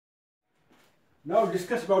Now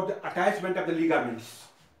discuss about the attachment of the ligaments.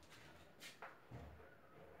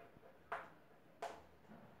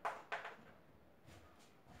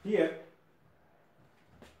 Here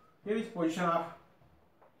is position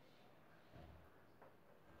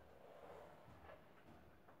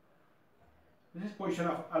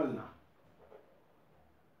of ulna.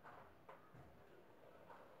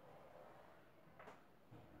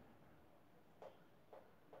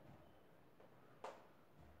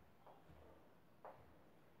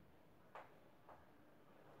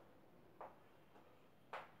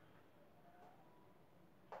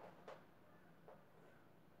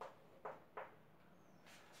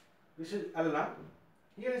 This is ulna.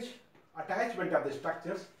 Here is attachment of the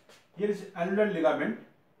structures. Here is ulnar ligament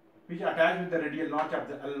which is attached with the radial notch of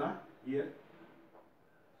the ulna here.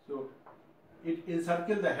 So it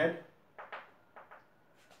encircles the head.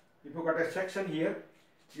 If you got a section here,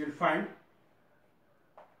 you will find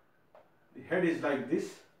the head is like this,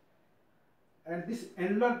 and this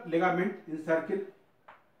ulnar ligament encircle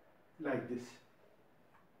like this.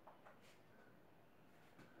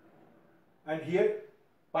 And here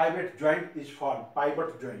pivot joint is formed,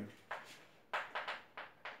 pivot joint.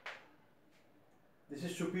 This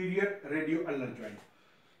is superior radio-ulnar joint.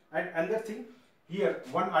 And another thing, here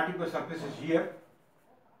one articular surface is here.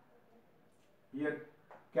 Here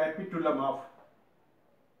capitulum of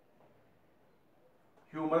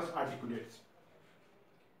humerus articulates.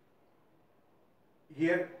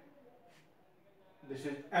 Here this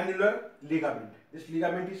is annular ligament. This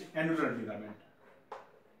ligament is annular ligament.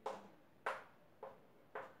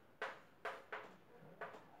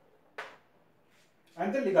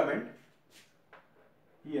 And the ligament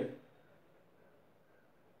here,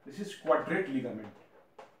 this is quadrate ligament.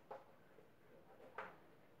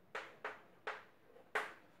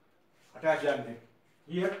 Attached on neck.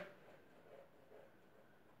 Here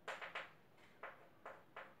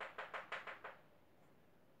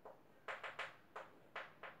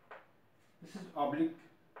this is oblique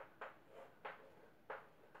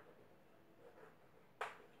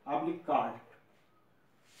cord.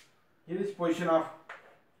 Here is position of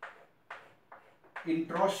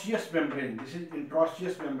interosseous membrane. This is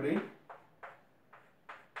interosseous membrane.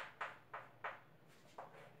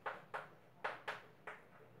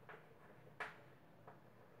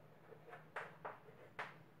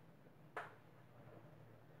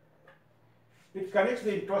 It connects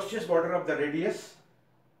the interosseous border of the radius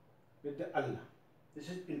with the ulna. This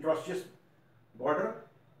is interosseous border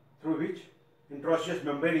through which interosseous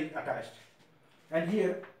membrane is attached. And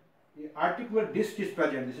here the articular disc is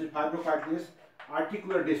present. This is fibrocartilage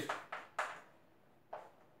articular disc.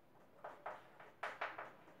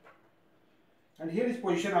 And here is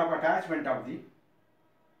position of attachment of the,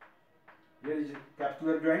 here is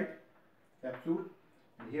capsular joint, capsule,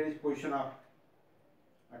 and here is position of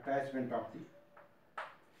attachment of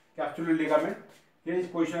the capsular ligament. Here is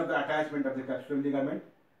position of the attachment of the capsular ligament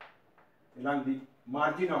along the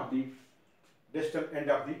margin of the distal end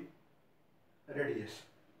of the radius.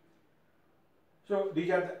 So these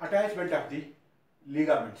are the attachment of the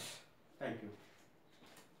ligaments. Thank you.